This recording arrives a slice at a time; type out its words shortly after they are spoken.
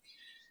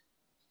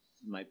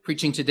My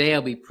preaching today,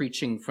 I'll be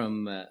preaching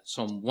from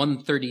Psalm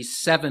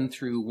 137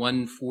 through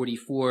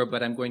 144,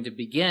 but I'm going to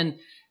begin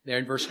there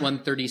in verse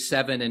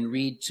 137 and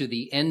read to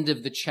the end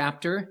of the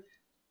chapter,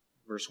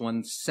 verse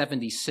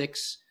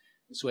 176.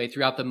 This way,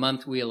 throughout the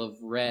month, we'll have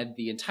read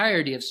the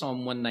entirety of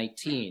Psalm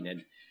 119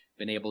 and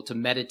been able to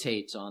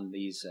meditate on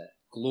these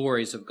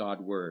glories of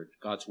God's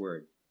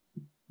word.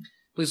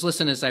 Please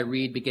listen as I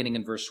read, beginning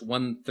in verse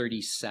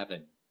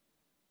 137.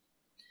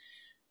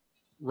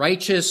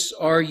 Righteous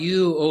are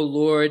you, O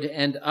Lord,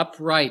 and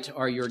upright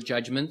are your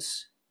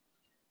judgments.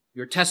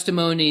 Your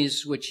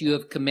testimonies which you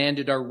have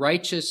commanded are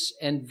righteous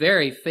and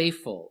very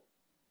faithful.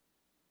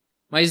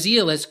 My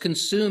zeal has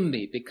consumed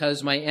me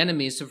because my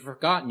enemies have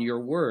forgotten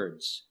your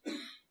words.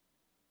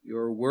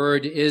 Your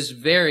word is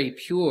very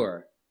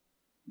pure,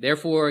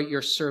 therefore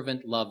your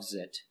servant loves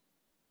it.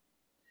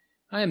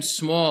 I am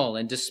small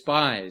and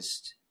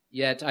despised,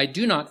 yet I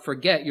do not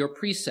forget your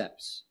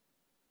precepts.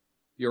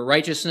 Your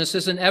righteousness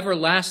is an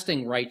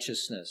everlasting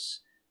righteousness,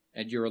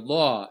 and your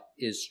law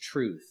is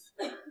truth.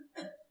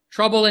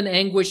 Trouble and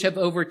anguish have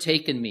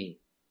overtaken me,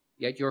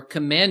 yet your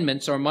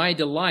commandments are my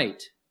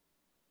delight.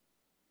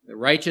 The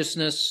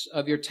righteousness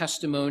of your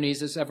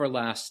testimonies is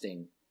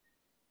everlasting.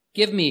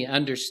 Give me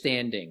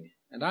understanding,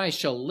 and I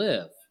shall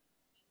live.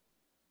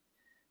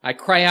 I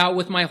cry out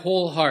with my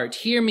whole heart,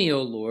 hear me,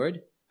 O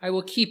Lord, I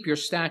will keep your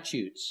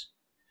statutes.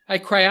 I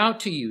cry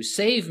out to you,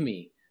 save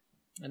me,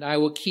 and I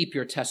will keep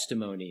your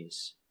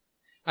testimonies.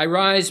 I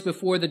rise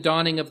before the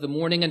dawning of the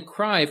morning and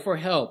cry for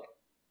help.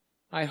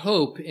 I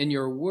hope in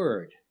your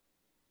word.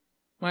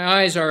 My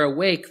eyes are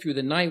awake through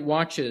the night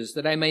watches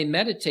that I may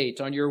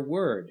meditate on your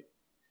word.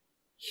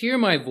 Hear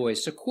my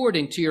voice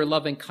according to your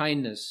loving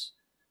kindness.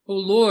 O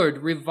Lord,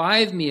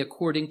 revive me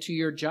according to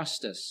your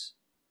justice.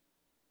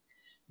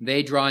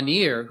 They draw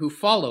near who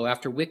follow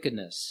after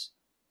wickedness.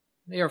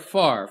 They are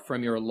far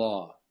from your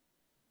law.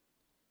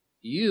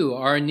 You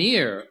are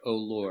near, O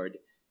Lord,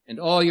 and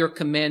all your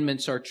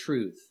commandments are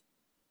truth.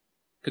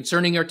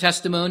 Concerning your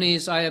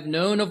testimonies, I have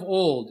known of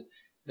old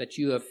that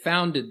you have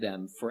founded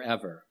them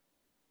forever.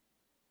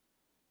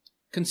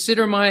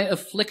 Consider my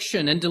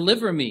affliction and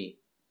deliver me,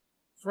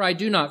 for I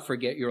do not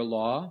forget your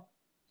law.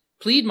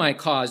 Plead my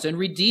cause and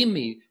redeem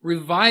me.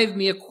 Revive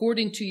me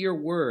according to your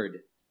word.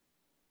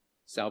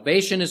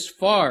 Salvation is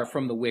far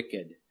from the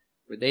wicked,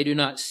 for they do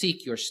not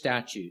seek your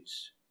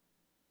statutes.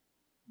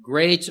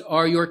 Great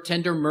are your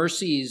tender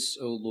mercies,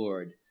 O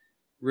Lord.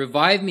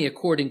 Revive me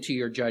according to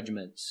your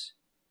judgments.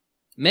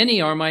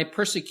 Many are my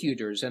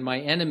persecutors and my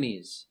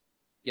enemies,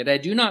 yet I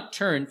do not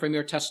turn from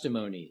your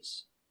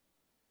testimonies.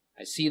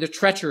 I see the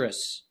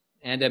treacherous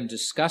and am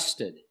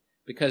disgusted,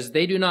 because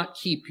they do not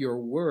keep your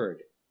word.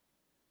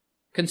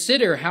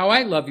 Consider how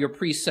I love your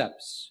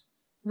precepts.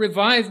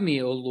 Revive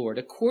me, O Lord,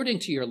 according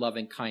to your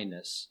loving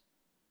kindness.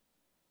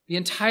 The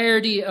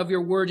entirety of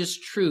your word is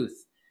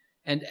truth,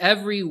 and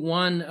every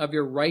one of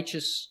your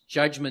righteous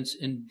judgments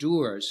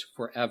endures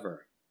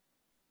forever.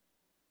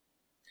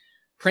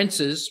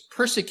 Princes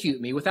persecute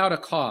me without a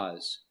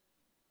cause,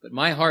 but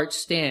my heart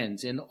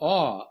stands in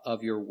awe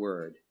of your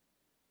word.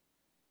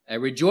 I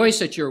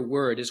rejoice at your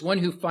word as one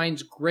who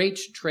finds great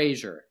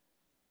treasure.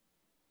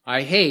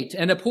 I hate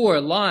and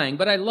abhor lying,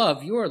 but I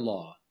love your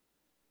law.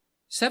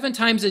 7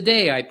 times a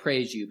day I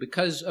praise you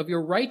because of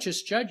your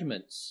righteous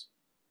judgments.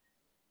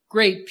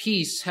 Great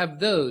peace have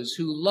those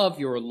who love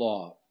your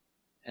law,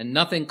 and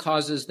nothing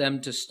causes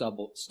them to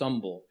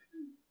stumble.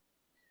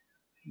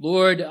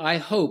 Lord, I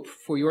hope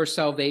for your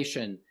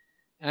salvation,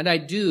 and I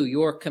do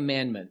your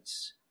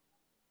commandments.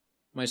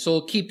 My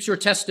soul keeps your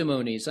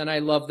testimonies, and I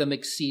love them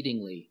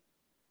exceedingly.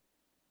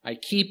 I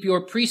keep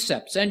your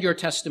precepts and your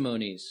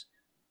testimonies,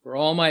 for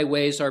all my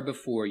ways are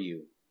before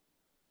you.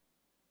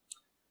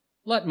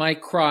 Let my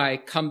cry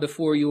come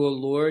before you, O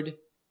Lord.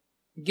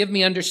 Give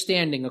me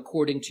understanding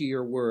according to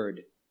your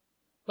word.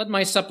 Let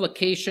my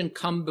supplication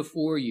come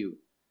before you.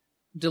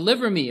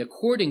 Deliver me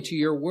according to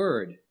your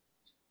word.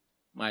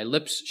 My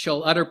lips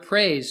shall utter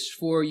praise,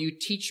 for you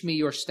teach me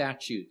your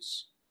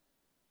statutes.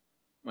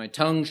 My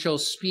tongue shall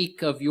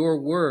speak of your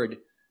word,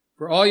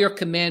 for all your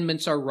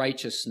commandments are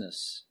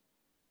righteousness.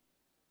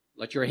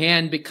 Let your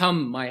hand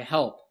become my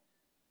help,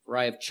 for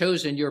I have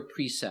chosen your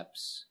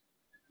precepts.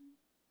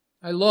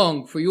 I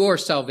long for your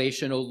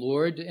salvation, O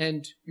Lord,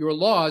 and your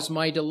law is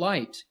my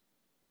delight.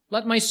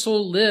 Let my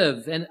soul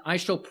live, and I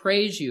shall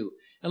praise you,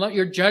 and let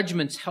your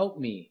judgments help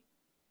me.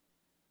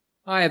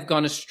 I have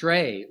gone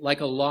astray like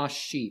a lost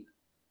sheep.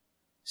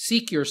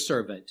 Seek your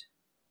servant,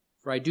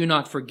 for I do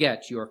not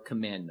forget your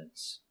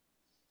commandments.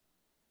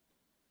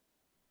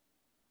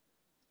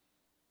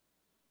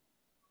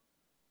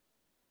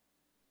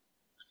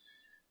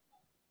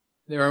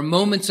 There are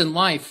moments in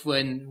life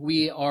when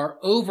we are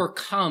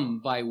overcome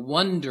by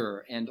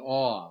wonder and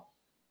awe.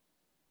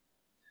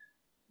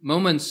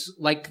 Moments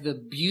like the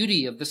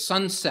beauty of the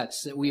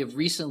sunsets that we have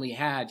recently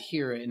had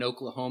here in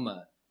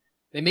Oklahoma.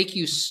 They make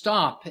you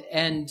stop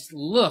and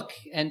look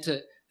and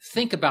to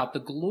think about the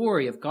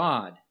glory of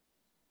God.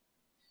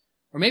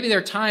 Or maybe there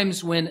are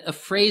times when a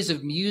phrase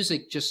of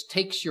music just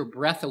takes your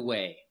breath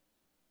away.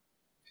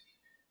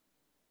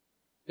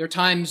 There are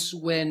times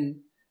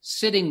when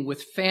sitting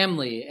with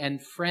family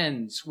and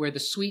friends, where the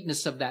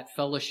sweetness of that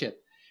fellowship,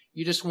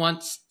 you just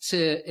want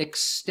to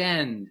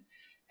extend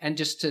and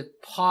just to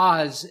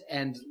pause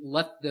and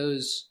let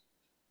those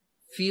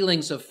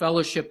feelings of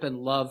fellowship and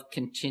love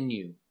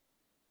continue.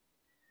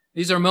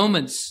 These are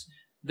moments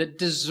that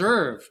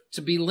deserve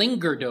to be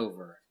lingered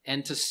over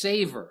and to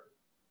savor.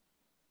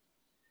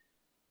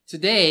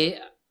 Today,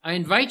 I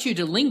invite you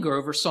to linger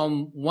over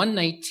Psalm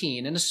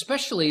 119, and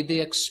especially the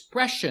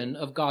expression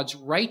of God's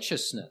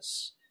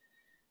righteousness.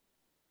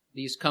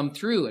 These come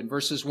through in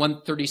verses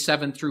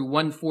 137 through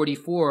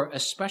 144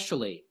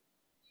 especially.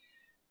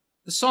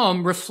 The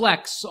psalm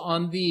reflects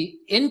on the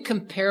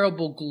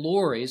incomparable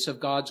glories of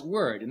God's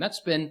word, and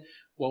that's been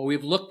what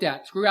we've looked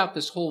at throughout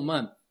this whole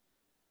month.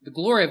 The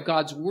glory of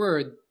God's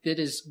word that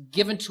is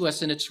given to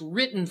us in its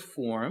written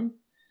form.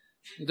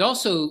 It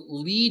also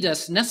leads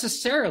us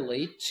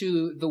necessarily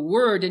to the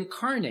Word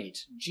incarnate,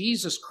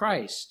 Jesus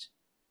Christ.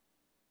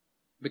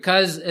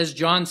 Because, as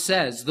John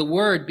says, the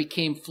Word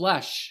became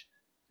flesh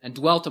and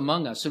dwelt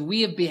among us, and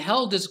we have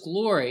beheld His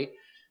glory,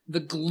 the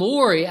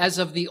glory as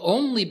of the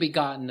only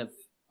begotten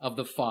of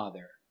the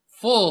Father,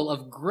 full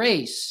of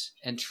grace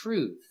and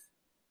truth.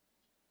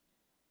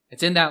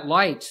 It's in that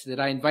light that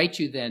I invite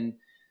you then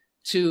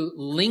to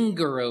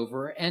linger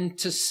over and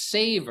to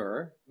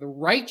savor the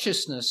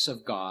righteousness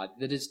of God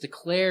that is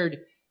declared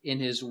in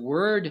His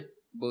Word,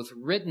 both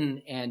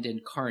written and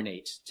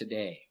incarnate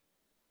today.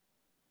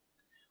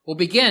 We'll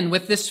begin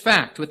with this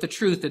fact, with the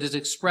truth that is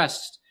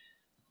expressed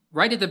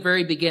right at the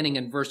very beginning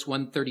in verse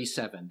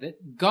 137,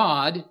 that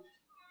God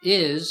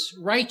is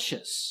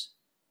righteous.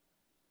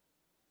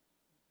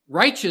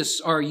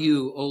 Righteous are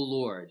you, O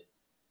Lord.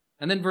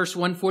 And then verse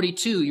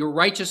 142, your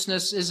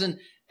righteousness is an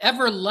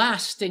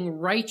everlasting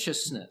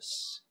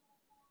righteousness.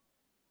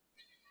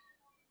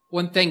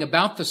 One thing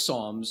about the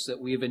Psalms that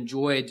we have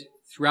enjoyed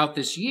throughout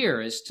this year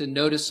is to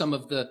notice some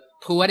of the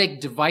poetic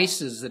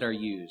devices that are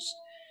used.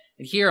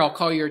 And here I'll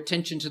call your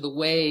attention to the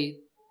way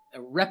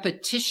a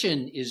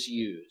repetition is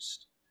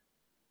used.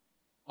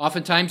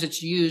 Oftentimes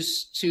it's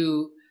used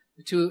to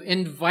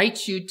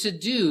invite you to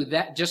do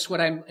that, just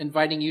what I'm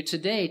inviting you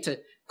today, to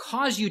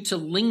cause you to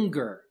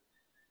linger,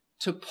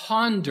 to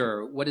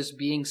ponder what is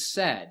being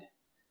said.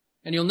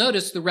 And you'll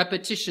notice the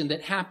repetition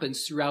that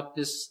happens throughout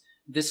this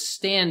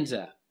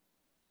stanza.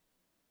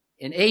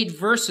 In 8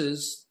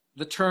 verses,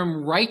 the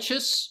term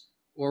righteous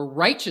or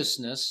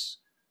righteousness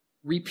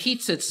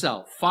repeats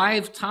itself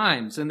 5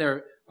 times, and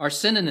there are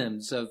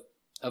synonyms of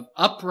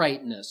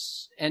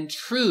uprightness and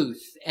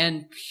truth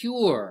and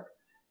pure,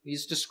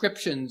 these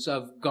descriptions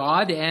of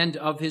God and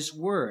of His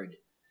Word.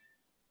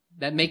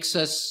 That makes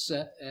us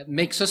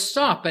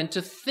stop and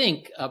to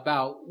think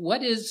about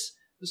what is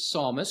the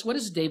psalmist, what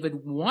is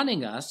David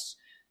wanting us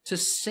to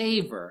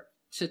savor,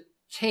 to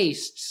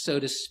taste, so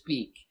to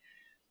speak,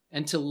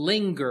 and to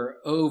linger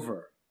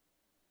over.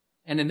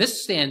 And in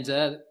this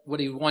stanza, what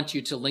he wants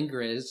you to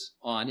linger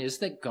on is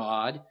that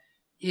God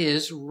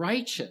is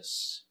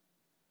righteous.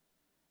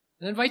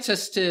 It invites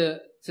us to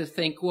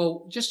think,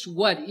 well, just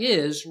what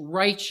is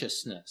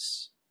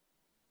righteousness?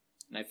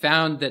 And I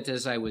found that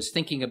as I was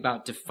thinking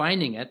about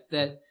defining it,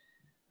 that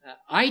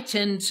I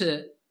tend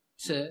to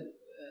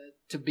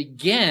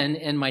begin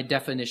in my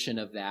definition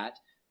of that,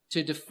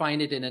 to define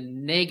it in a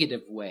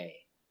negative way.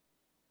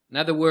 In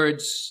other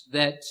words,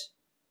 that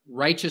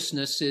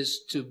righteousness is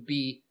to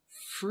be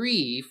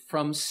free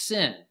from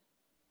sin.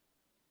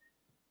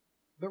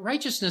 But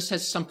righteousness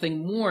has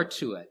something more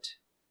to it.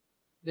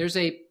 There's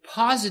a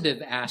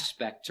positive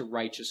aspect to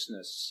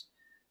righteousness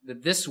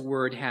that this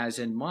word has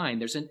in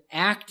mind. There's an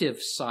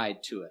active side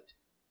to it.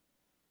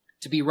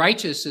 To be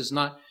righteous is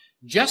not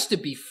just to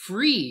be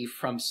free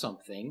from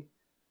something,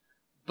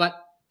 but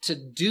to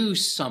do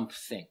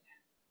something.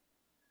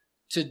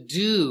 To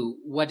do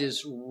what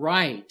is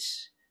right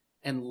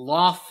and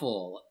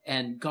lawful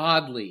and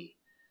godly.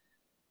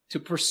 To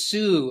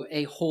pursue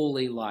a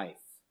holy life.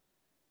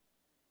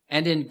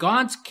 And in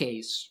God's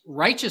case,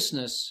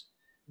 righteousness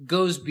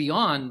goes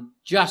beyond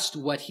just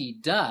what He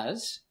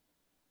does.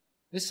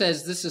 This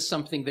says this is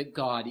something that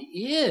God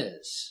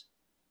is.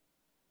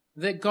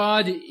 That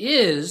God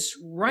is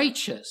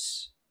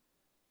righteous.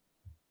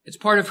 It's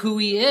part of who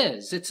He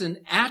is. It's an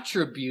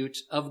attribute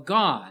of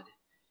God.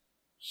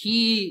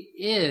 He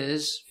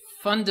is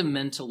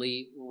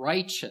fundamentally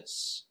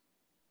righteous.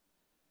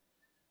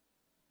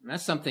 And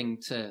that's something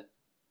to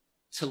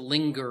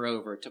linger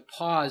over, to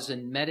pause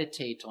and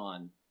meditate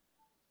on.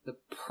 The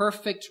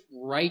perfect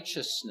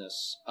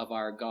righteousness of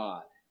our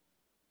God.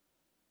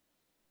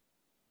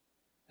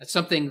 That's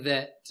something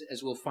that,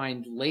 as we'll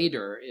find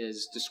later,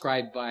 is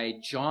described by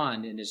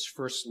John in his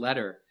first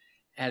letter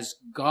as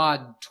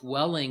God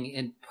dwelling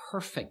in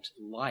perfect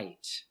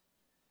light.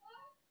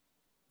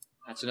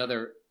 That's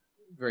another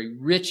very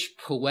rich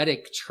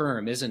poetic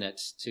term, isn't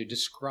it, to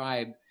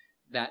describe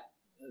that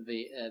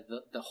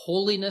the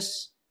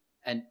holiness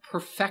and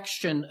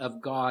perfection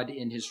of God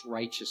in His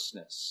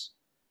righteousness.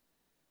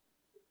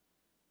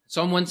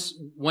 Psalm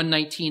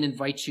 119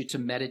 invites you to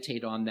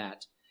meditate on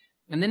that.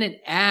 And then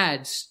it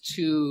adds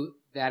to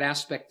that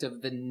aspect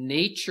of the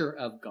nature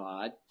of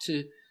God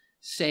to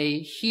say,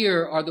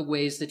 here are the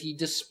ways that he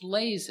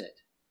displays it.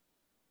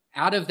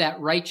 Out of that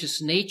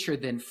righteous nature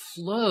then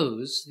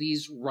flows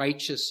these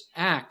righteous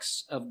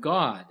acts of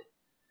God.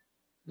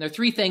 There are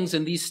three things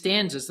in these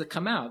stanzas that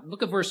come out.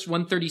 Look at verse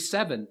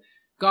 137.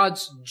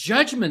 God's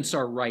judgments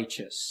are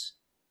righteous.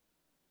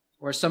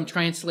 Or some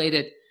translate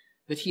it,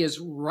 that he is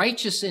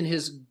righteous in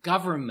his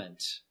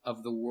government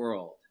of the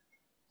world.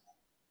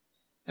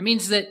 That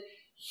means that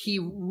he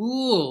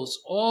rules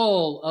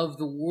all of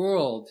the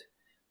world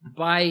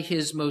by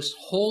his most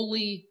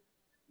holy,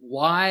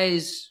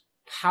 wise,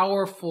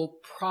 powerful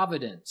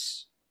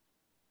providence.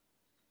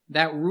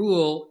 That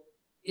rule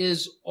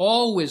is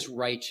always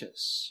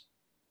righteous.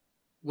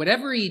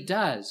 Whatever he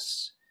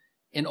does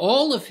in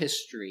all of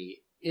history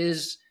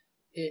is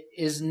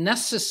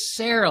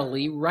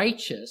necessarily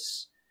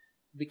righteous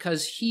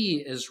because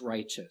he is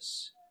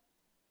righteous.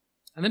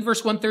 And then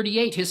verse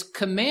 138, his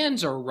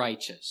commands are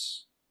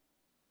righteous.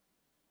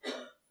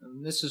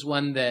 And this is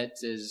one that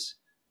is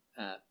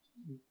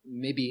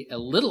maybe a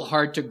little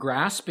hard to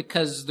grasp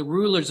because the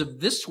rulers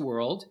of this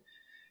world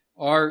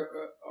are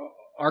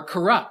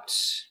corrupt.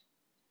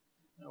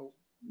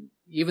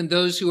 Even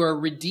those who are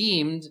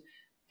redeemed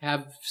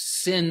have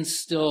sin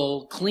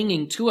still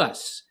clinging to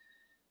us.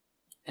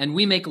 And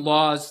we make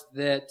laws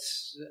that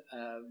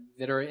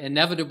are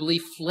inevitably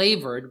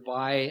flavored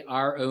by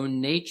our own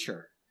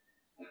nature.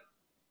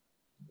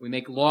 We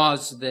make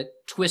laws that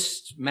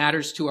twist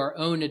matters to our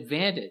own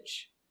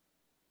advantage.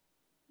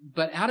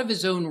 But out of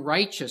his own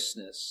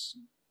righteousness,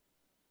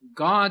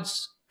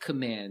 God's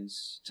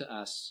commands to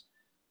us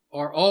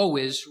are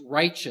always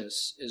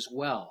righteous as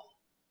well.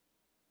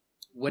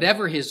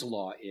 Whatever his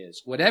law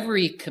is, whatever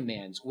he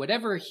commands,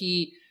 whatever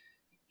he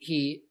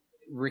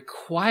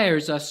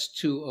requires us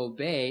to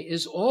obey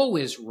is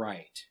always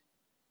right.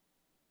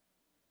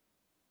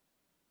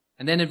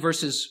 And then in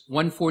verses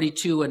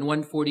 142 and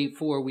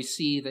 144, we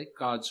see that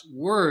God's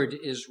word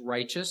is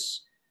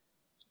righteous,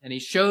 and he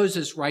shows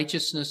his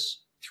righteousness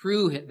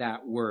through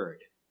that word.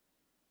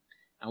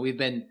 Now, we've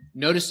been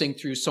noticing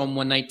through Psalm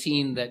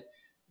 119 that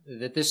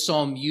this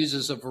psalm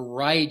uses a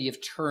variety of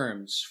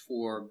terms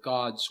for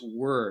God's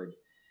word.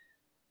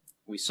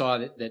 We saw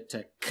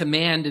that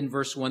command in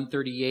verse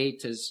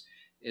 138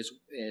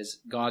 is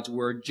God's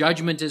word.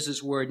 Judgment is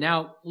his word.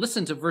 Now,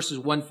 listen to verses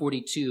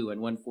 142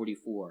 and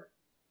 144.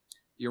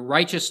 Your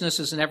righteousness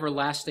is an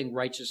everlasting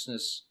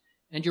righteousness,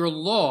 and your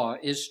law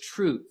is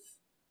truth.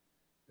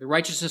 The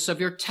righteousness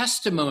of your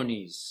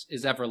testimonies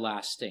is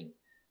everlasting.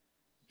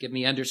 Give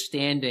me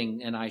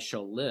understanding, and I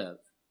shall live.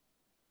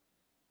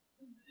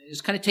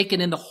 It's kind of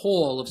taken in the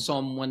whole of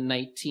Psalm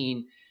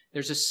 119.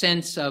 There's a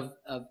sense of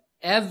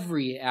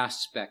every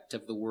aspect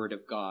of the Word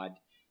of God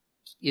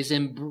is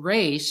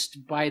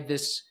embraced by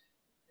this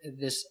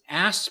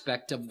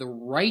aspect of the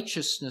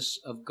righteousness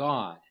of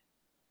God.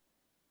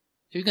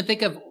 So you can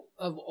think of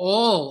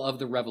all of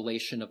the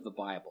revelation of the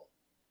Bible,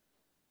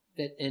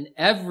 that in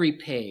every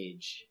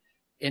page,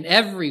 in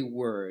every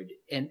word,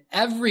 in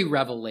every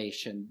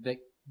revelation, that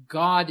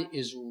God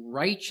is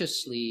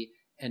righteously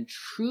and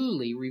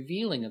truly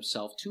revealing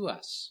himself to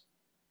us.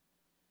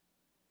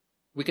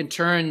 We can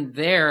turn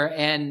there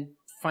and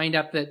find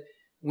out that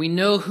we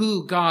know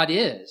who God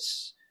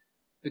is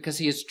because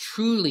he has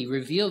truly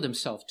revealed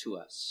himself to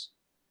us.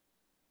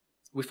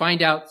 We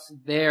find out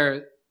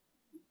there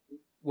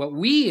what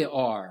we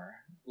are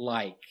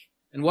like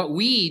and what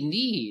we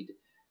need.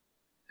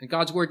 And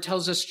God's word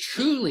tells us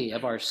truly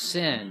of our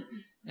sin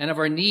and of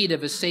our need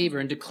of a Savior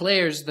and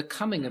declares the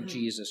coming of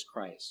Jesus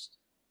Christ.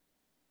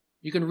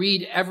 You can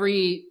read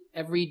every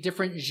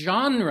different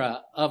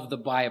genre of the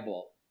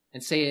Bible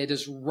and say it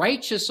is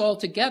righteous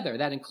altogether.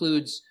 That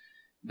includes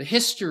the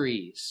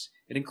histories.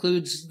 It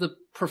includes the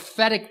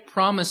prophetic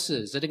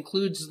promises. It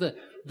includes the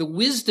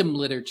wisdom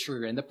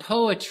literature and the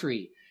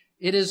poetry.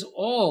 It is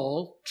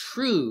all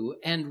true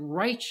and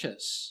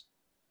righteous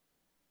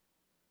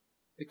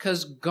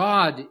because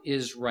God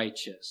is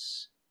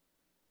righteous.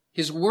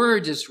 His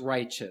word is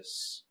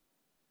righteous.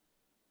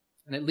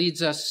 And it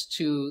leads us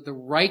to the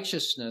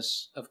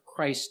righteousness of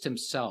Christ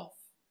himself,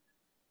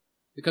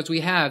 because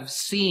we have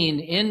seen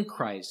in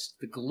Christ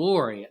the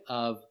glory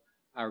of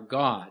our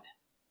God.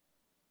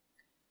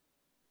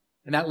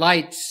 In that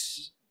light,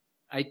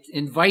 I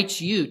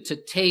invite you to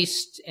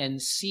taste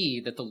and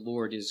see that the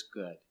Lord is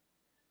good,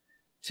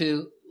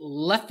 to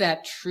let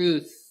that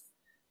truth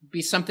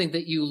be something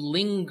that you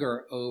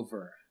linger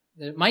over,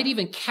 that it might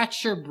even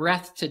catch your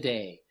breath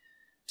today,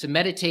 to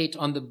meditate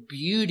on the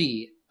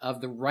beauty of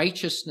the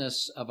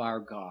righteousness of our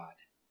God.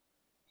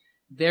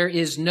 There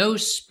is no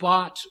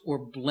spot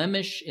or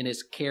blemish in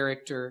his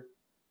character.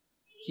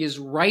 He is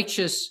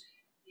righteous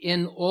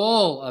in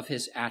all of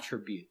his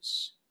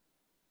attributes.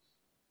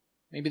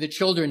 Maybe the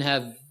children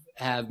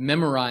have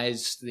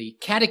memorized the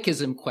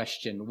catechism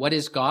question. What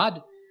is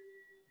God?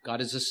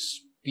 God is a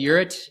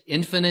spirit,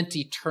 infinite,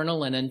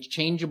 eternal, and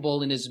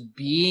unchangeable in his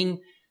being,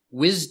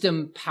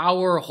 wisdom,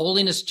 power,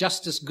 holiness,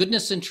 justice,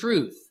 goodness, and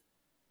truth.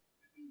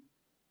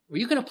 Well,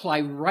 you can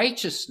apply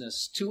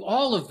righteousness to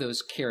all of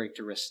those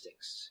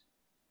characteristics.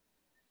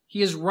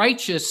 He is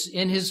righteous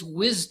in his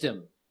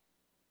wisdom.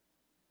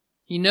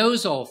 He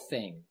knows all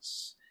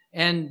things,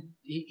 and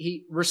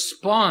he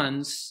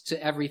responds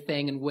to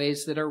everything in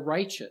ways that are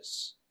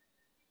righteous.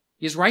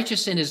 He is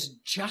righteous in his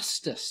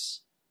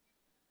justice.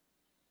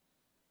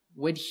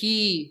 When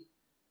he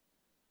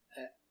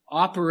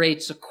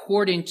operates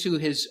according to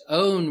his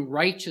own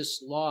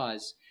righteous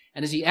laws,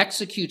 and as he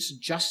executes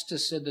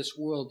justice in this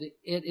world,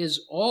 it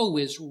is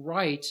always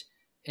right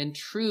and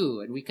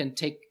true, and we can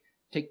take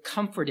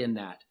comfort in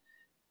that.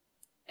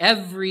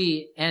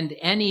 Every and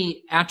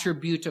any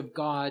attribute of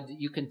God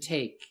you can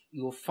take,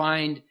 you will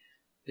find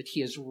that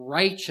he is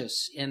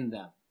righteous in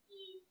them.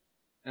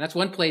 And that's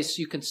one place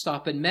you can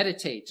stop and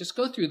meditate. Just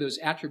go through those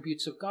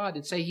attributes of God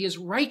and say he is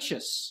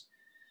righteous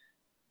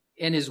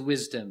in his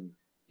wisdom.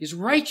 He's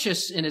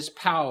righteous in his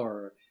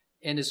power,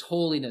 in his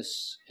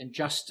holiness and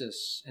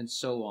justice, and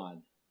so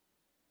on.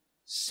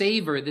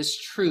 Savor this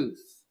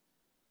truth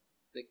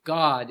that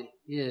God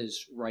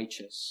is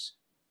righteous.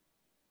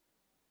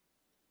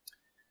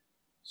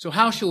 So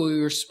how shall we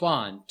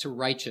respond to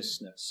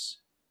righteousness?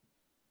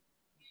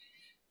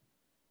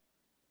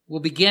 We'll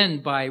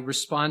begin by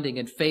responding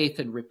in faith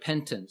and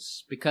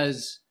repentance,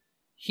 because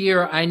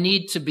here I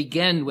need to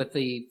begin with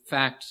the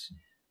fact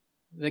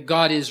that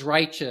God is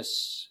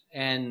righteous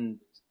and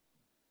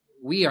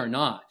we are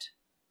not.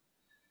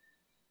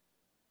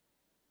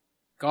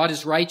 God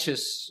is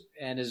righteous,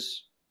 and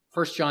as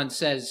 1 John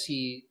says,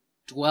 he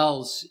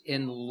dwells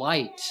in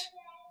light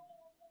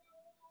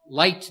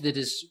that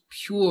is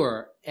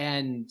pure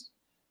and,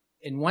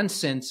 in one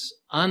sense,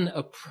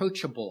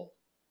 unapproachable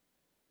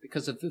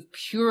because of the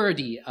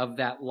purity of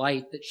that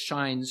light that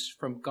shines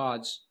from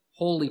God's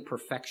holy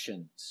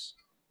perfections.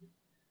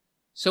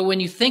 So when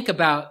you think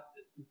about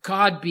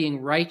God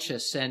being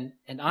righteous and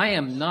I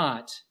am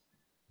not,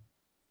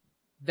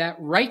 that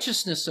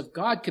righteousness of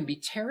God can be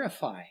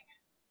terrifying,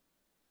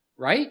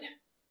 right?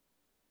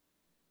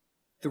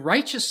 The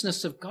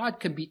righteousness of God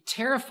can be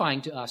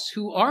terrifying to us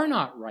who are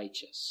not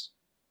righteous.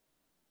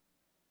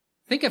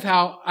 Think of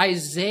how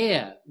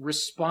Isaiah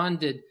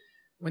responded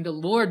when the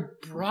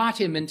Lord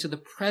brought him into the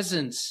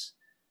presence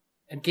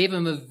and gave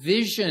him a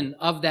vision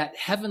of that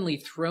heavenly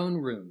throne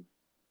room.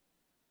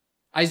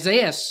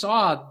 Isaiah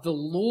saw the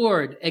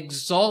Lord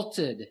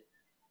exalted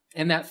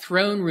in that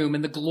throne room,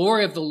 and the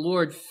glory of the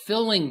Lord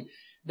filling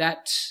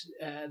that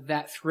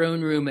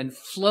throne room and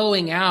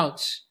flowing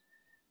out,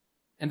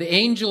 and the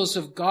angels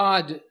of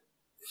God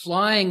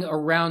flying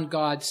around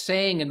God,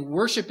 saying and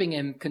worshiping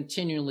him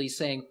continually,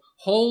 saying,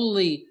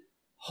 "Holy,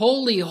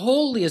 holy,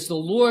 holy is the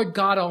Lord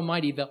God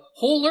Almighty. The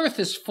whole earth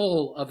is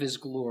full of his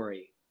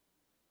glory."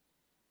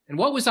 And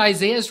what was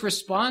Isaiah's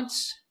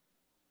response?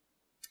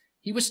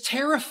 He was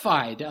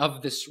terrified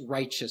of this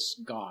righteous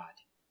God.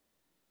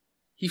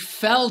 He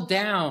fell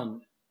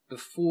down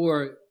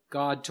before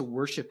God to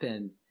worship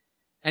him.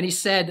 And he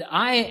said,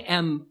 "I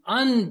am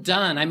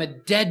undone. I'm a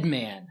dead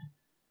man,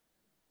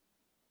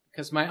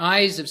 because my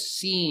eyes have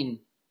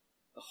seen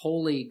the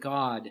holy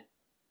God.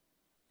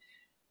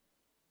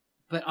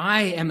 But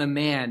I am a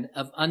man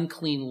of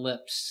unclean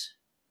lips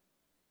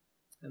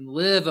and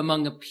live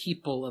among a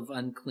people of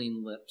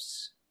unclean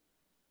lips."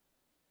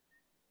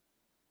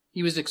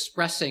 He was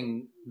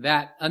expressing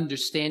that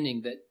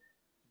understanding that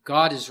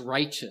God is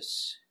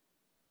righteous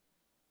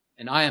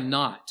and I am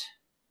not.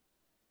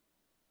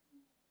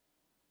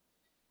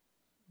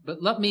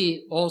 But let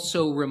me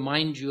also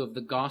remind you of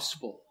the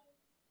gospel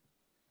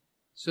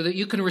so that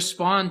you can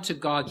respond to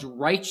God's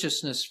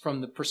righteousness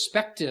from the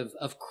perspective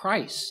of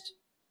Christ.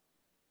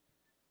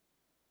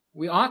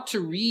 We ought to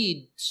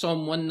read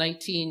Psalm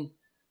 119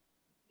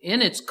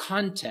 in its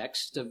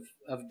context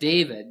of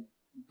David,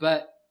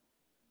 but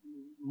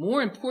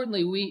more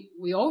importantly,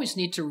 we always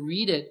need to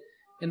read it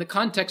in the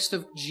context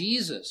of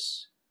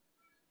Jesus,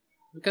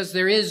 because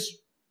there is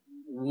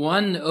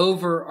one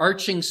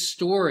overarching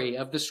story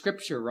of the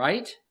Scripture,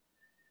 right?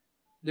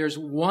 There's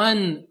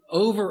one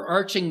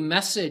overarching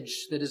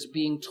message that is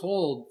being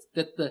told,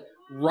 that the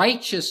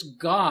righteous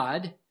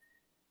God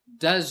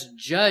does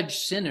judge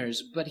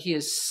sinners, but he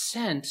has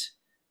sent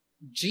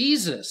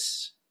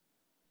Jesus,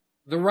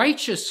 the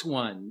righteous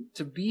one,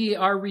 to be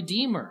our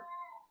Redeemer.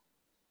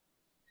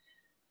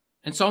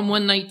 And Psalm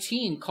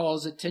 119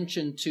 calls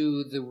attention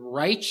to the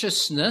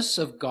righteousness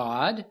of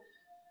God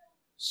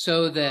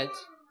so that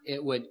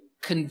it would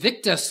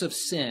convict us of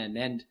sin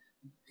and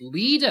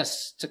lead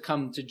us to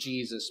come to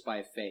Jesus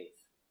by faith.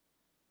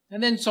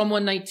 And then Psalm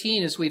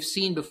 119, as we've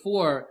seen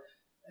before,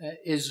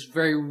 is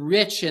very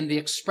rich in the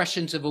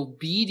expressions of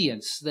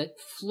obedience that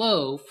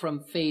flow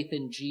from faith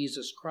in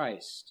Jesus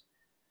Christ.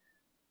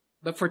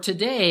 But for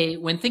today,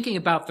 when thinking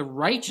about the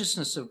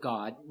righteousness of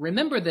God,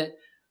 remember that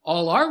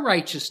all our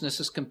righteousness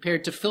is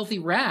compared to filthy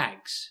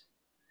rags.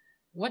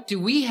 What do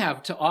we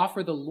have to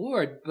offer the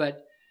Lord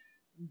but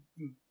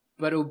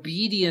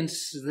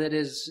obedience that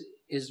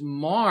is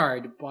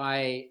marred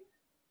by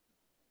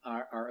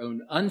our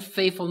own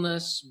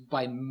unfaithfulness,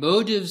 by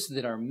motives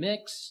that are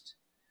mixed,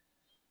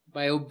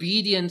 by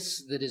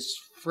obedience that is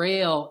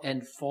frail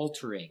and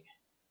faltering.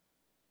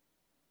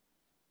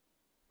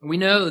 We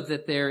know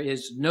that there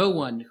is no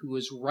one who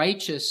is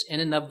righteous in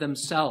and of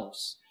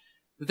themselves,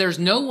 that there's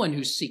no one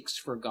who seeks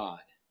for God.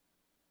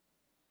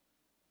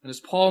 And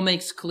as Paul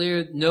makes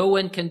clear, no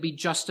one can be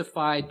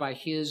justified by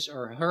his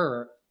or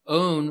her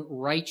own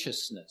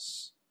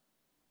righteousness.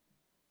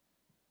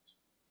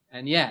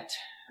 And yet,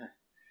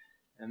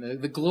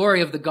 and the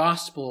glory of the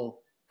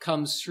gospel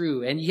comes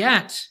through, and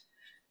yet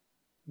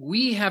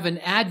we have an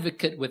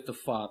advocate with the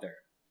Father.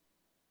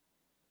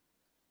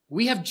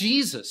 We have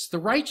Jesus, the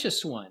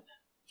righteous one.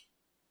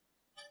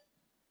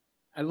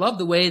 I love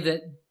the way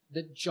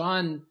that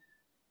John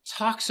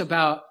talks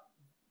about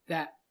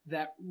that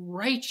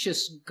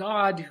righteous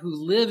God who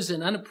lives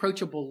in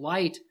unapproachable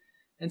light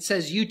and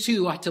says you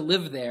too ought to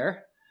live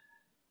there.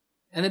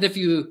 And that if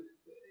you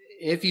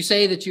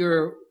say that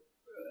you're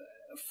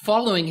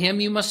following him,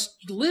 you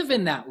must live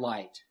in that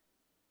light.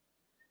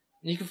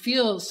 And you can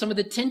feel some of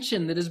the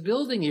tension that is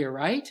building here,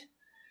 right?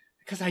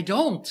 Because I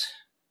don't.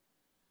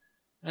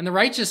 And the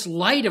righteous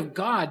light of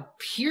God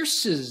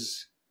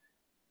pierces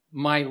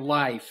my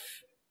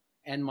life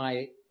and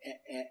my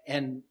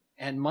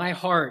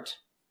heart.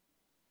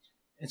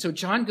 And so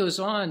John goes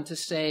on to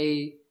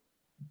say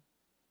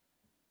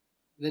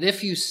that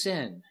if you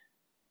sin,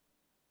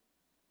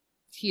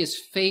 he is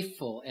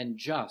faithful and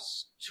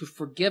just to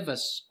forgive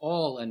us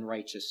all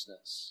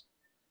unrighteousness.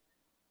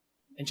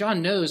 And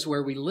John knows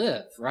where we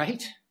live,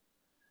 right?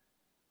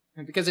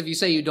 And because if you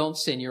say you don't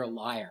sin, you're a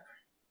liar.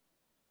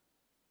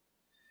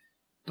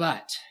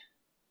 But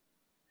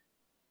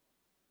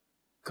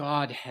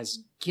God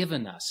has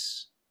given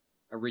us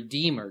a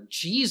Redeemer,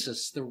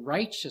 Jesus, the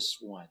righteous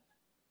one.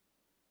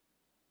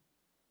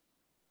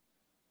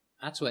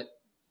 That's what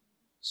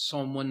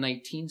Psalm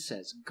 119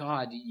 says.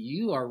 God,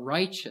 you are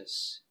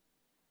righteous.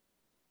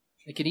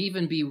 It can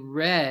even be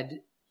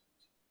read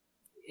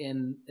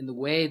in the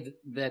way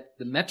that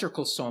the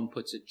metrical psalm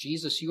puts it.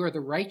 Jesus, you are the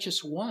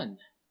righteous one.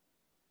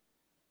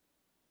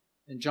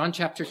 In John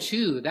chapter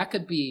 2, that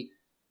could be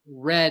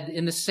read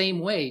in the same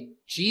way.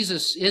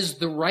 Jesus is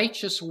the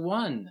righteous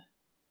one.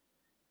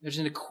 There's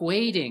an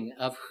equating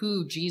of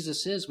who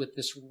Jesus is with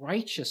this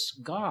righteous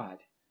God.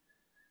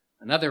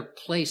 Another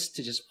place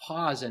to just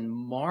pause and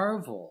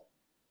marvel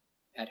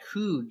at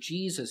who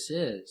Jesus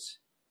is.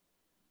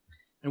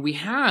 And we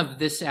have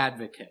this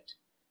advocate.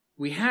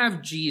 We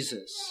have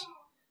Jesus.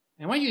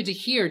 I want you to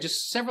hear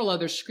just several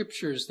other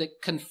scriptures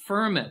that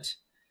confirm it.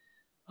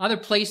 Other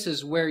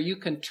places where you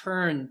can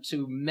turn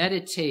to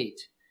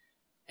meditate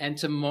and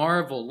to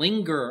marvel,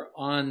 linger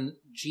on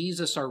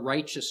Jesus, our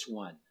righteous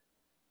one.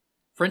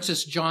 For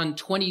instance, Jeremiah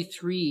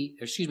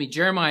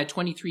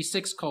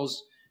 23:6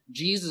 calls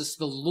Jesus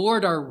the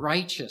Lord our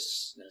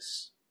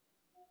righteousness.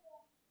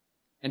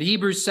 And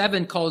Hebrews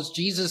 7 calls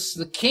Jesus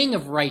the King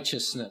of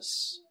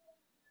righteousness.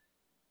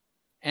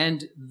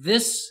 And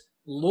this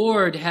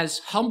Lord has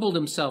humbled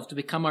himself to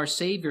become our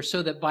Savior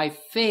so that by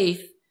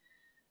faith,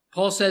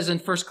 Paul says in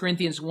 1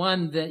 Corinthians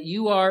 1 that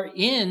you are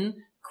in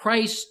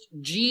Christ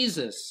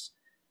Jesus,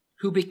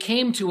 who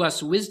became to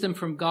us wisdom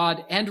from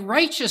God and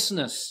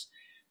righteousness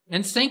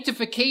and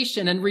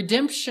sanctification and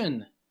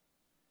redemption.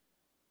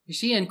 You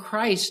see, in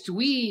Christ,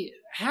 we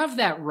have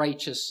that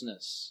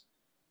righteousness.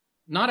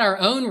 Not our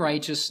own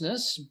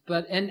righteousness,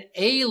 but an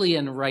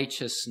alien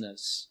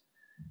righteousness,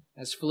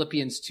 as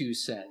Philippians 2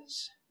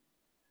 says.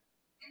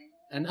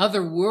 An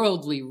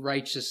otherworldly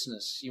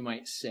righteousness, you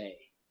might say,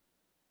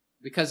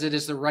 because it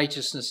is the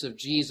righteousness of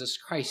Jesus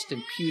Christ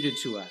imputed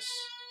to us.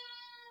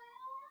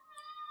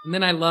 And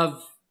then I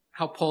love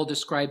how Paul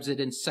describes it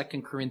in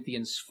 2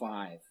 Corinthians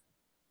 5.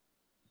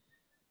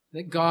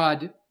 That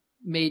God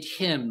made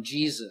him,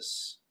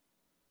 Jesus,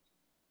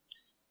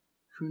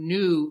 who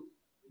knew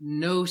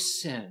no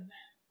sin,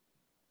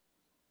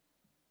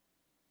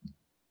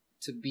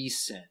 to be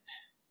sin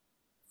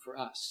for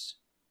us,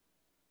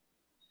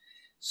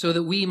 so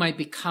that we might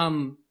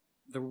become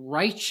the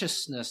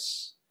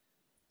righteousness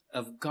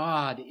of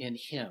God in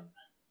him.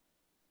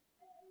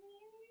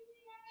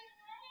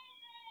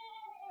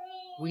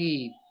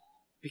 We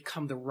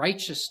become the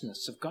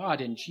righteousness of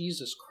God in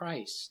Jesus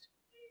Christ.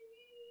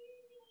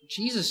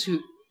 Jesus,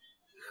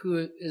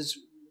 who is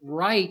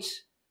right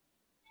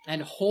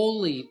and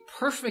holy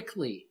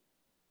perfectly,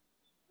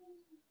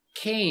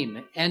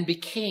 came and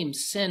became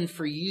sin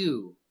for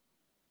you,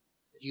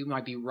 that you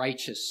might be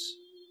righteous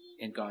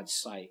in God's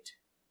sight.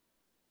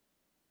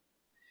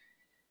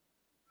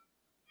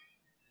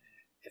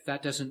 If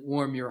that doesn't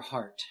warm your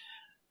heart,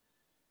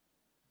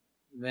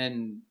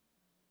 then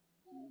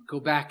go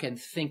back and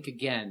think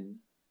again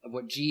of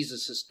what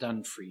Jesus has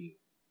done for you.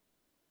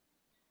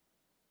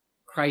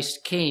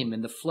 Christ came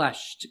in the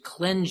flesh to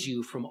cleanse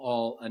you from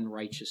all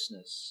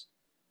unrighteousness,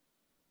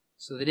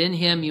 so that in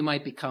him you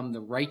might become the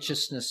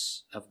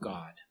righteousness of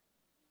God.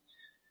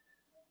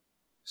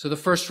 So the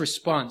first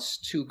response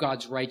to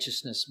God's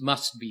righteousness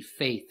must be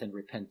faith and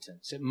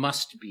repentance. It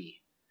must be.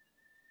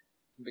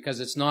 Because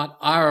it's not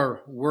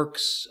our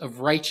works of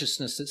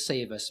righteousness that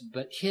save us,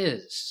 but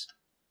his.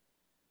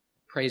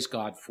 Praise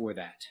God for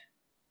that.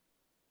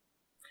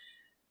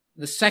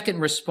 The second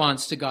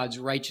response to God's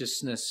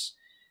righteousness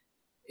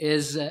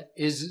is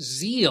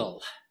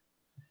zeal.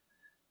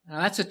 Now,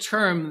 that's a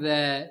term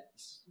that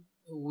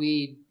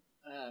we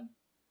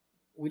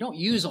don't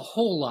use a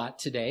whole lot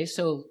today,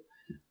 so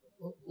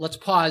let's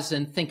pause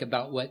and think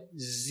about what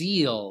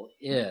zeal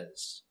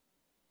is.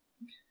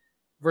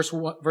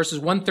 Verses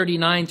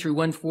 139 through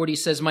 140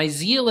 says, "My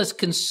zeal has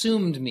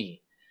consumed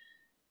me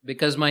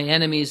because my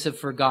enemies have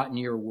forgotten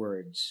your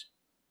words.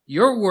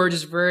 Your word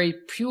is very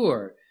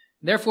pure.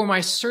 Therefore, my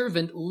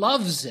servant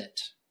loves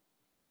it."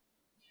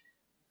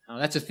 Now,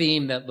 that's a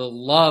theme, that the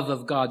love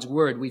of God's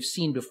word we've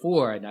seen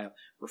before, and I'll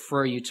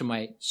refer you to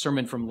my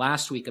sermon from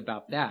last week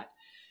about that.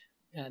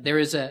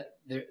 There's a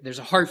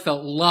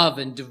heartfelt love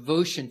and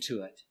devotion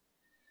to it.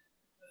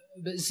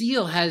 But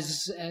zeal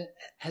has an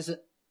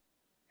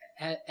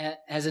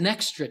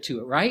extra to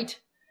it, right?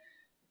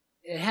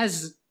 It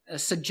has a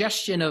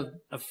suggestion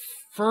of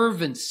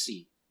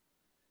fervency,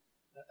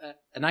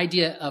 an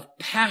idea of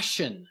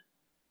passion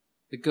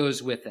that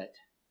goes with it.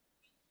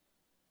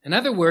 In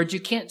other words, you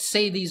can't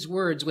say these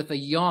words with a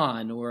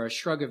yawn or a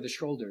shrug of the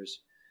shoulders.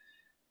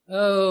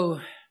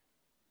 "Oh,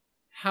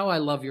 how I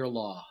love your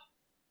law.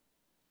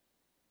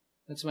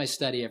 That's my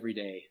study every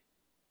day."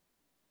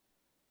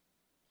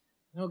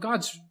 No,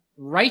 God's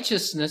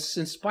righteousness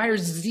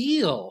inspires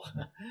zeal.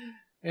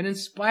 It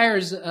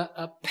inspires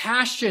a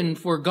passion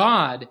for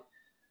God,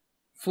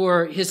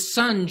 for his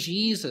Son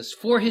Jesus,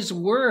 for his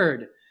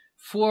word,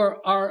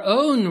 for our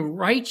own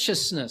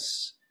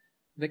righteousness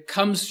that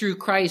comes through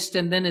Christ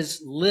and then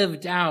is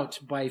lived out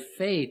by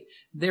faith.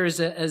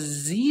 There's a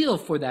zeal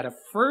for that, a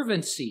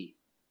fervency.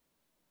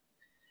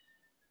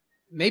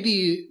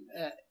 Maybe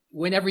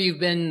whenever you've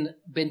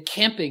been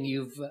camping,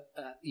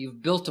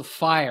 you've built a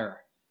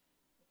fire,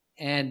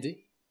 and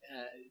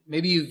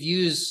maybe you've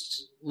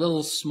used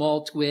little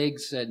small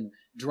twigs and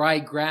dry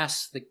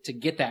grass to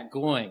get that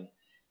going,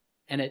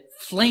 and it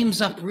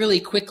flames up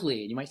really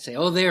quickly, and you might say,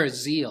 "Oh, there's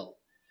zeal,"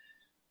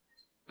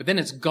 but then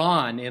it's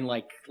gone in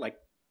like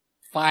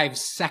 5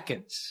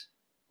 seconds.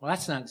 Well,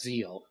 that's not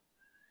zeal.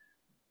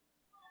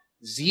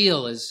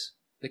 Zeal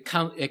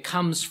it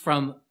comes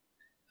from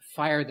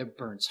fire that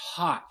burns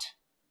hot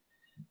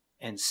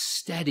and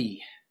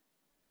steady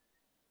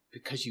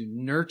because you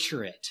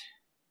nurture it,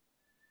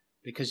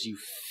 because you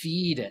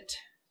feed it,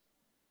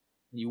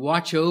 and you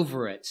watch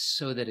over it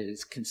so that it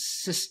is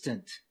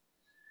consistent.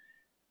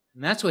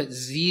 And that's what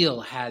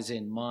zeal has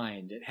in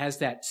mind. It has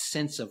that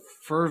sense of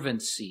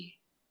fervency.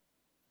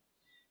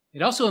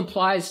 It also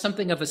implies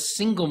something of a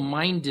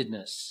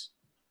single-mindedness.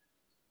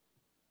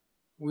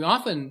 We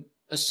often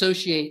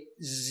associate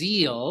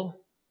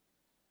zeal,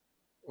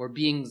 or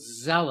being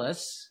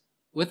zealous,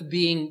 with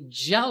being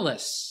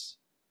jealous.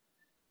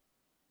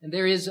 And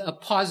there is a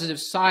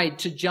positive side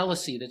to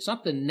jealousy. That's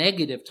not the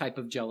negative type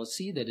of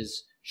jealousy that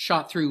is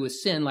shot through with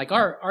sin, like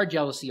our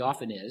jealousy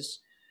often is.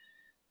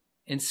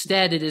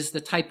 Instead, it is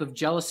the type of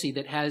jealousy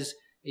that has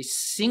a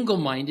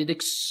single-minded,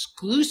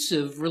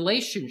 exclusive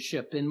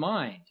relationship in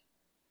mind.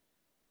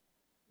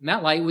 In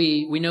that light,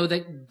 we know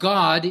that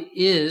God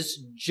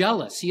is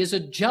jealous. He is a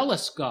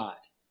jealous God.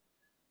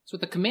 That's what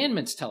the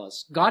commandments tell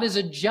us. God is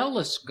a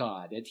jealous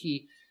God, and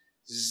he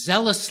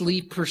zealously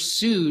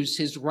pursues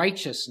his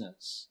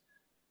righteousness.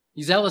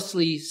 He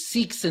zealously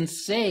seeks and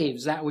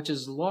saves that which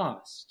is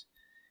lost.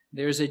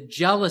 There's a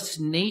jealous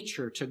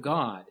nature to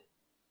God.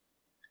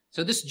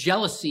 So this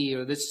jealousy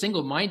or this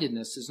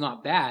single-mindedness is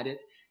not bad. It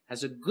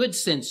has a good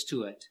sense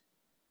to it.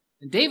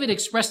 And David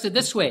expressed it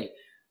this way: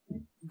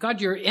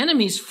 "God, your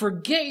enemies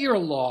forget your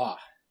law,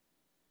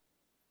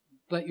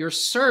 but your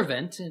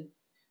servant," and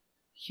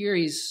here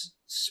he's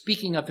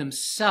speaking of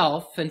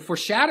himself and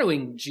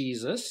foreshadowing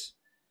Jesus,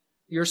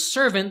 "your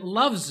servant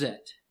loves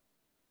it."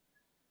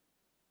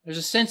 There's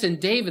a sense in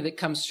David that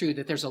comes through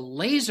that there's a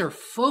laser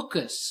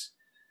focus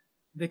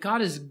that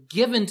God has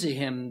given to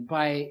him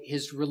by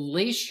his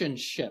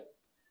relationship.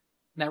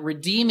 That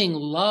redeeming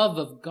love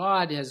of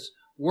God has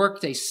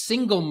worked a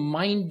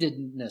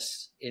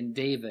single-mindedness in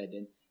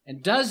David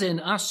and does in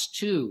us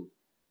too.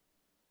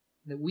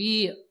 That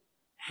we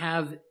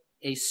have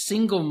a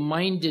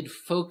single-minded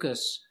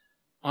focus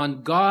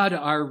on God,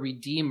 our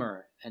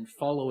Redeemer, and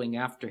following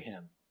after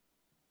him.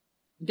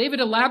 David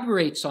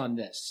elaborates on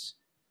this.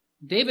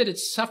 David had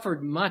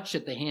suffered much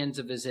at the hands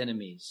of his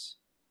enemies.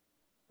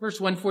 Verse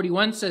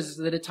 141 says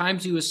that at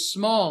times he was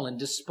small and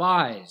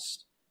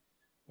despised.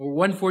 Or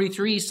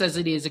 143 says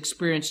that he has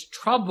experienced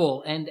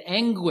trouble and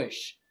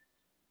anguish.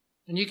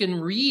 And you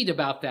can read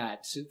about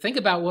that. So think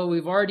about what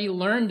we've already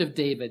learned of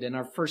David in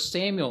our 1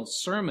 Samuel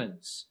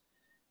sermons.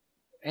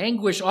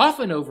 Anguish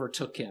often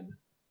overtook him.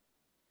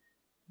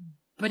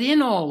 But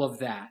in all of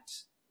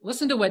that,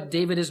 listen to what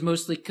David is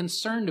mostly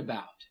concerned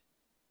about.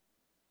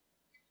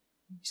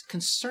 He's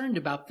concerned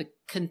about the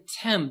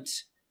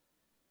contempt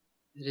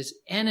that his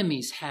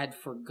enemies had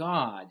for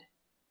God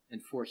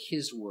and for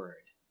his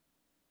word.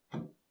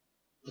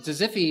 It's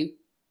as if he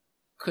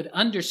could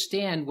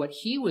understand what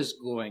he was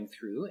going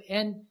through,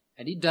 and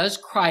he does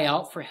cry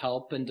out for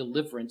help and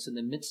deliverance in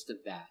the midst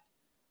of that.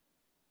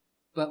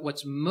 But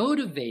what's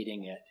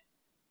motivating it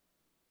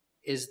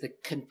is the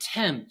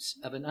contempt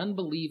of an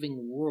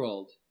unbelieving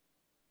world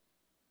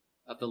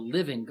of the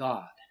living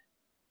God,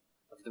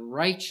 of the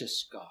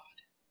righteous God.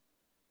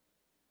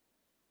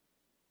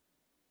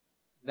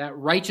 That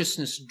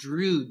righteousness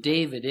drew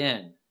David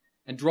in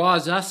and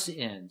draws us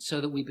in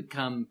so that we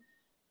become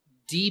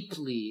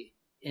deeply,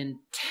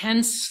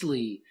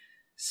 intensely,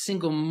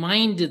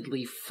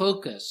 single-mindedly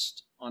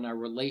focused on our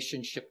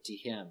relationship to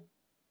him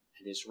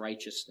and his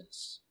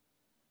righteousness.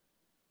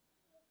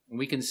 And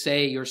we can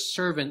say, your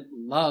servant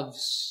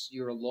loves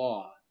your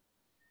law.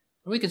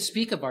 And we can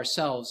speak of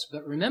ourselves,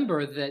 but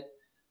remember that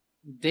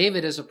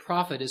David as a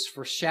prophet is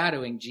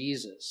foreshadowing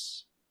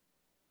Jesus.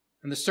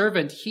 And the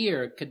servant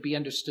here could be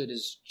understood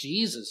as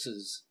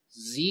Jesus'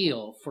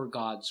 zeal for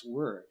God's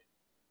word.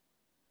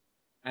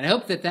 And I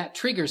hope that that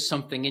triggers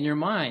something in your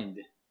mind.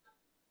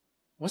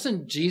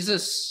 Wasn't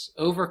Jesus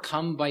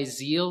overcome by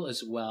zeal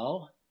as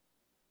well?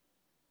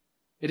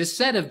 It is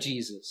said of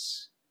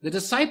Jesus. The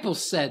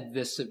disciples said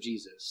this of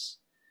Jesus.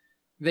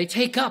 They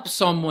take up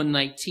Psalm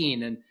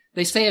 119 and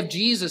they say of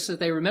Jesus that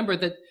they remember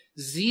that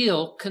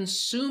zeal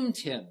consumed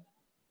him.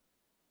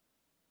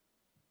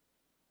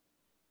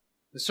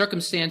 The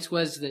circumstance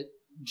was that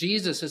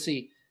Jesus, as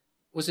he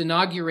was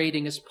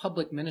inaugurating his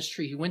public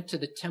ministry, he went to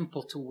the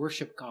temple to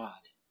worship God.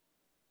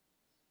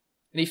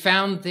 And he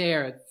found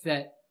there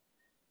that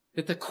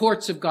the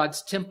courts of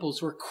God's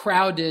temples were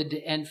crowded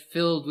and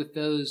filled with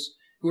those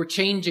who were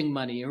changing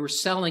money, who were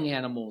selling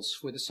animals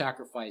for the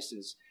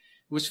sacrifices.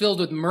 It was filled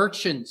with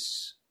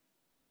merchants.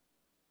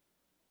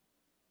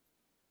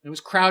 It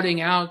was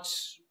crowding out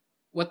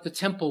what the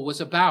temple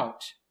was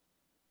about.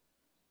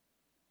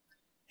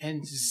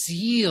 And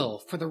zeal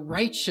for the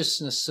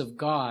righteousness of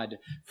God,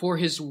 for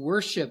his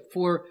worship,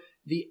 for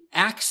the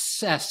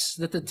access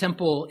that the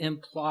temple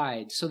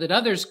implied, so that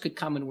others could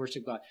come and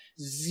worship God.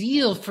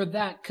 Zeal for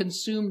that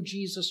consumed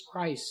Jesus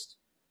Christ.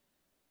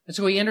 And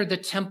so he entered the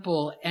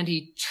temple and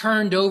he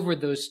turned over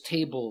those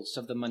tables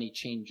of the money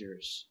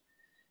changers.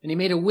 And he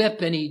made a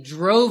whip and he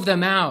drove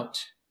them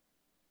out.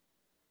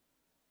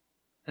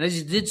 And as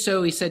he did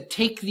so, he said,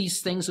 "Take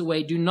these things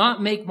away. Do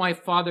not make my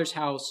Father's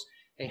house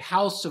a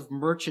house of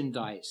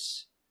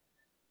merchandise."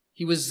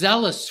 He was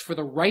zealous for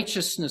the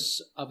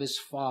righteousness of his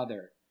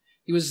Father.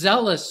 He was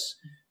zealous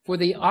for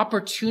the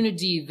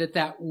opportunity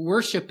that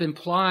worship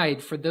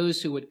implied for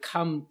those who would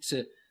come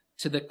to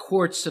the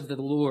courts of the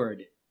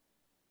Lord.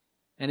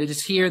 And it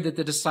is here that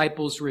the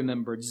disciples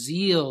remembered,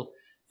 zeal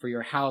for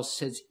your house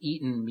has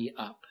eaten me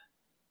up.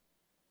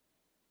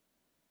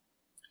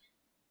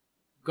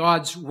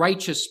 God's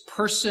righteous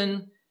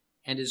person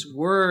and his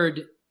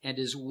word and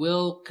his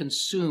will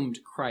consumed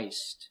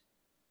Christ.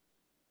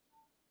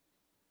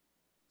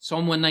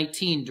 Psalm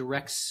 119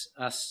 directs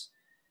us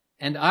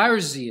and our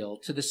zeal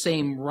to the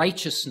same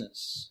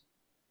righteousness,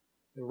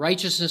 the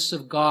righteousness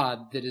of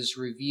God that is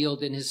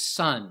revealed in his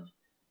Son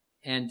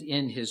and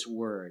in his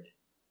word.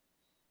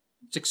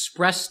 It's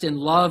expressed in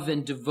love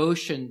and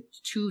devotion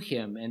to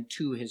him and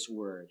to his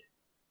word.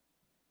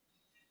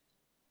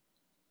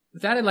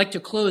 With that, I'd like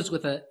to close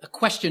with a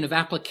question of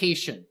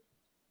application.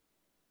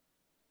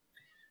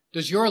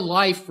 Does your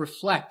life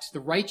reflect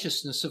the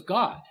righteousness of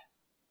God?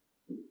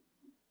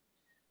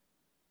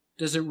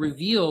 Does it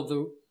reveal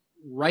the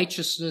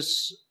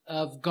righteousness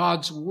of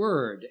God's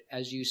word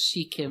as you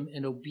seek him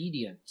in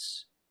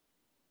obedience?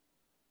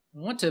 I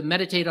want to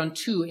meditate on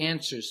two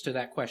answers to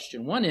that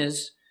question. One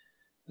is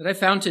that I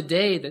found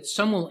today that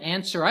some will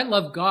answer, I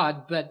love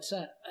God, but,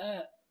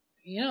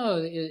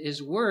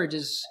 his word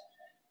is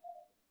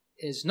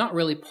not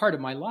really part of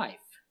my life.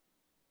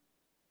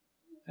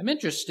 I'm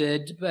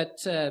interested,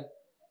 but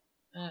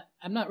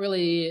I'm not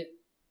really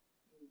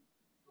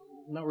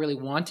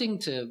wanting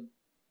to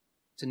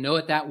know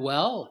it that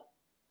well.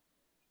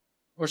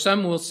 Or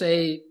some will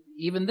say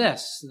even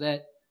this,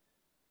 that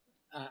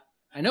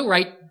I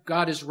know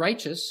God is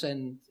righteous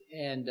and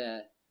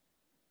that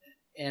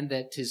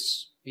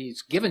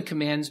he's given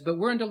commands, but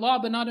we're under law,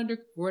 but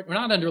we're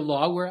not under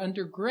law, we're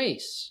under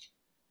grace.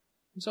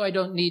 And so I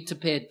don't need to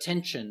pay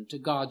attention to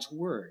God's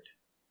word.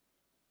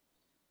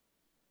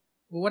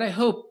 Well, what I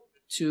hope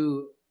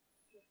to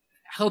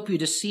help you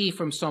to see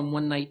from Psalm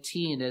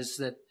 119 is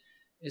that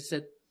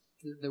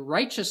the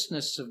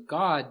righteousness of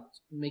God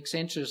makes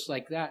answers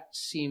like that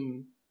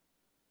seem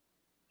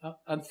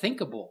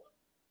unthinkable.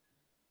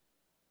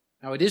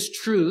 Now, it is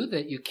true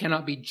that you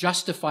cannot be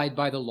justified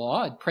by the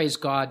law, and praise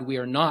God we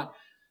are not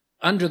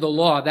under the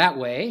law that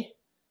way,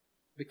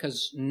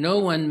 because no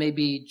one may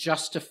be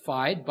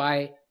justified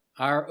by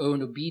our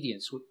own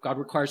obedience. God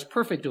requires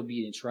perfect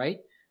obedience, right?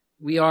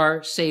 We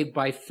are saved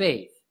by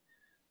faith.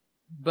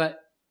 But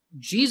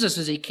Jesus,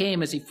 as he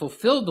came, as he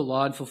fulfilled the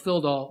law and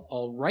fulfilled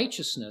all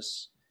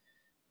righteousness,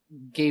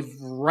 gave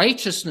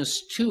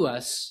righteousness to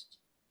us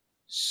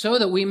so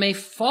that we may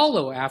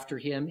follow after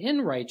him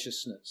in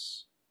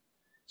righteousness.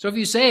 So if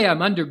you say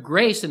I'm under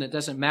grace and it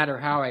doesn't matter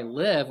how I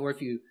live, or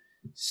if you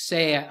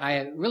say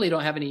I really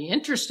don't have any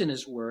interest in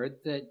his word,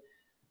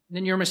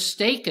 then you're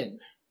mistaken.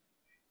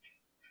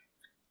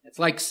 It's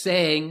like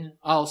saying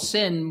I'll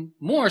sin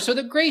more so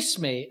that grace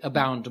may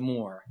abound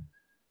more.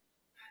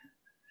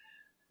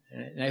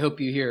 And I hope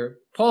you hear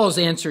Paul's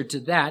answer to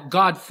that.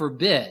 God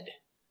forbid.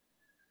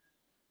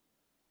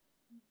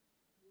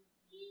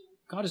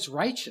 God is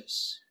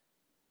righteous.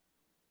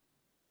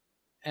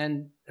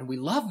 And we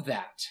love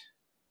that.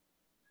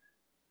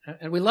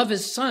 And we love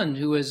his Son,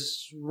 who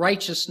is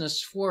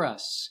righteousness for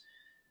us.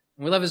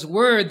 And we love his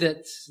word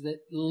that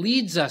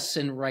leads us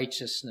in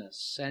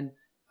righteousness. And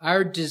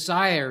our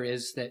desire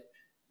is that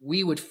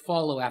we would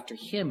follow after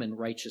him in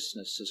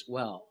righteousness as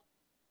well.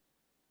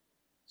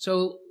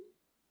 So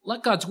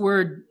let God's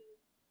word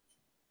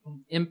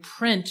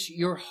imprint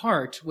your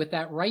heart with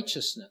that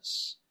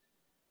righteousness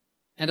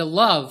and a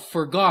love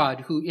for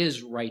God who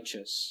is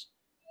righteous.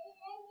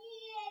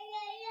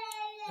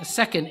 A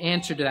second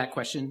answer to that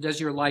question, does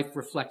your life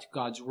reflect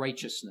God's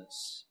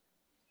righteousness?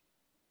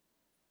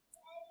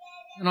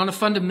 And on a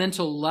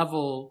fundamental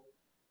level,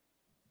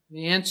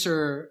 the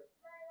answer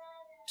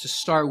to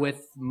start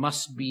with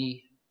must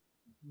be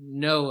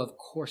no, of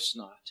course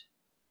not.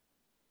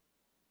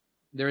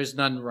 There is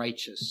none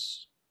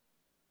righteous.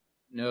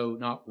 No,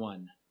 not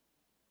one.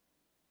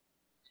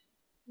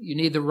 You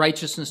need the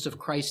righteousness of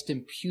Christ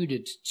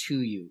imputed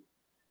to you.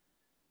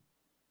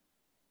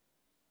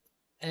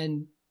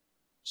 And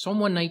Psalm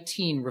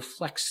 119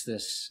 reflects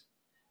this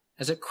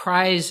as it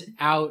cries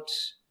out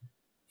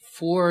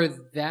for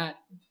that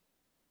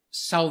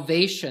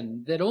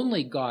salvation that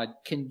only God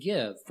can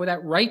give, for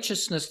that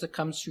righteousness that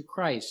comes through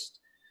Christ.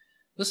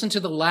 Listen to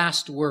the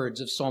last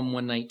words of Psalm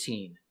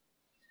 119.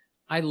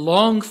 I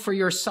long for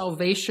your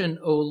salvation,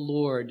 O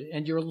Lord,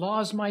 and your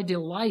law is my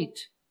delight.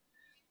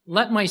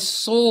 Let my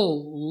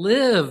soul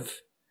live,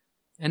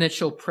 and it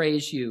shall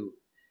praise you.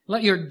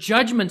 Let your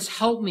judgments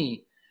help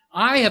me.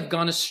 I have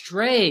gone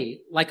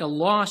astray like a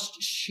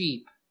lost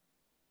sheep.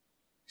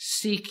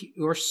 Seek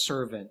your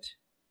servant,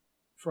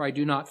 for I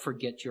do not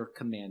forget your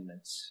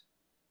commandments.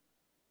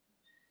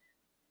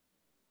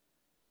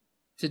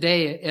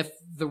 Today, if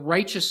the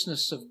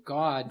righteousness of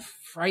God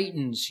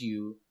frightens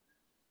you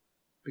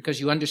because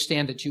you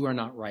understand that you are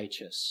not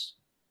righteous,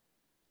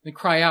 then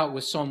cry out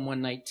with Psalm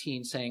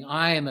 119 saying,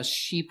 I am a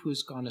sheep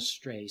who's gone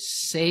astray.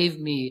 Save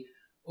me,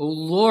 O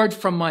Lord,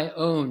 from my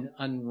own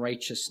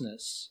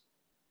unrighteousness.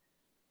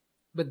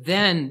 But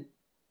then,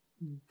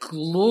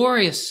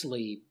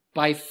 gloriously,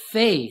 by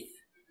faith,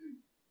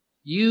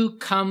 you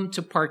come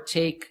to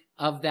partake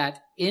of that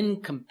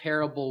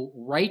incomparable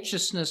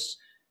righteousness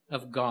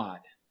of God.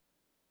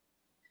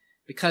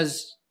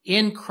 Because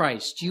in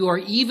Christ, you are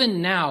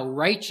even now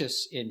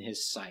righteous in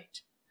his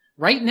sight.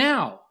 Right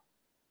now,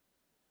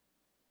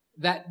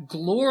 that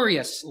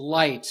glorious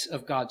light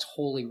of God's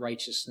holy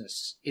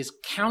righteousness is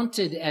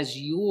counted as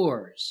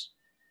yours.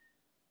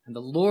 And the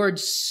Lord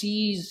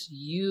sees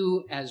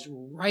you as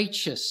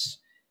righteous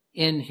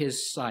in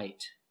his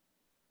sight.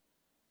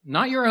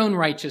 Not your own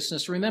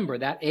righteousness. Remember,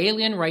 that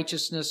alien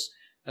righteousness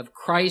of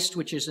Christ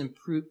which is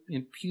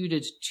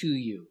imputed to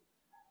you.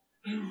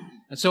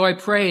 And so I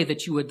pray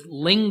that you would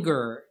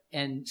linger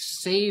and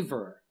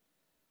savor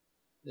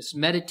this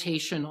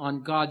meditation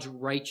on God's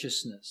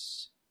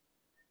righteousness.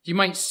 You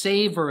might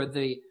savor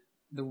the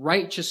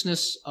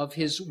righteousness of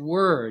his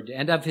word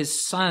and of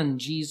his Son,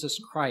 Jesus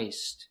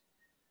Christ.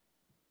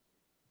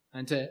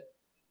 And to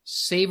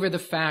savor the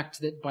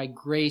fact that by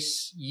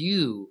grace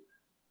you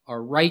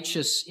are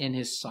righteous in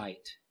his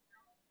sight.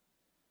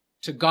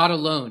 To God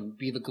alone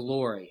be the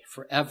glory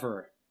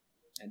forever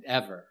and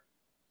ever.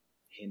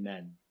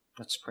 Amen.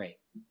 Let's pray.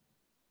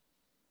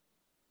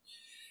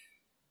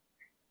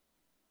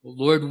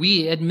 Lord,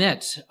 we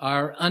admit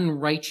our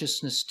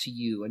unrighteousness to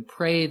you and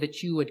pray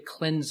that you would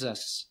cleanse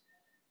us.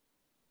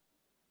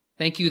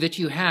 Thank you that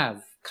you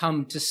have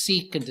come to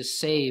seek and to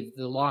save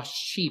the lost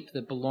sheep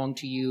that belong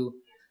to you.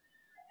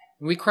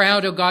 And we cry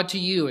out, O God, to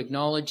you,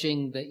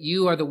 acknowledging that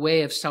you are the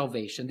way of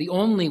salvation, the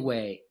only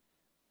way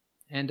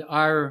and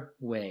our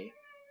way.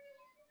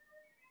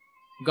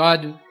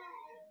 God,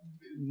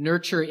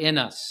 nurture in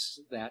us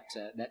that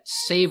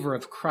savor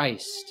of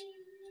Christ,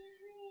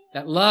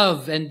 that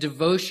love and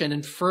devotion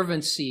and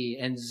fervency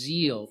and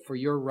zeal for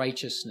your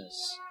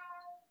righteousness.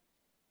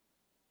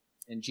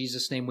 In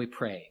Jesus' name we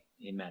pray.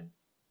 Amen.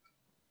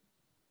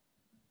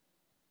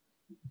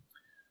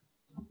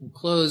 We'll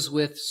close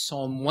with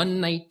Psalm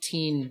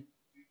 119,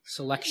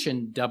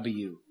 selection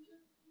W.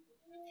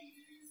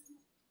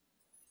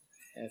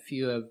 If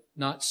you have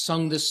not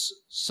sung this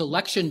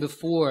selection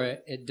before,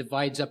 it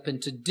divides up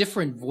into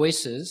different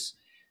voices,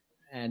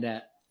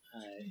 and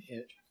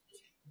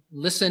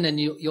listen and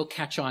you'll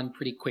catch on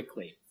pretty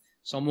quickly.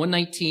 Psalm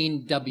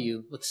 119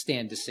 W, let's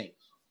stand to sing.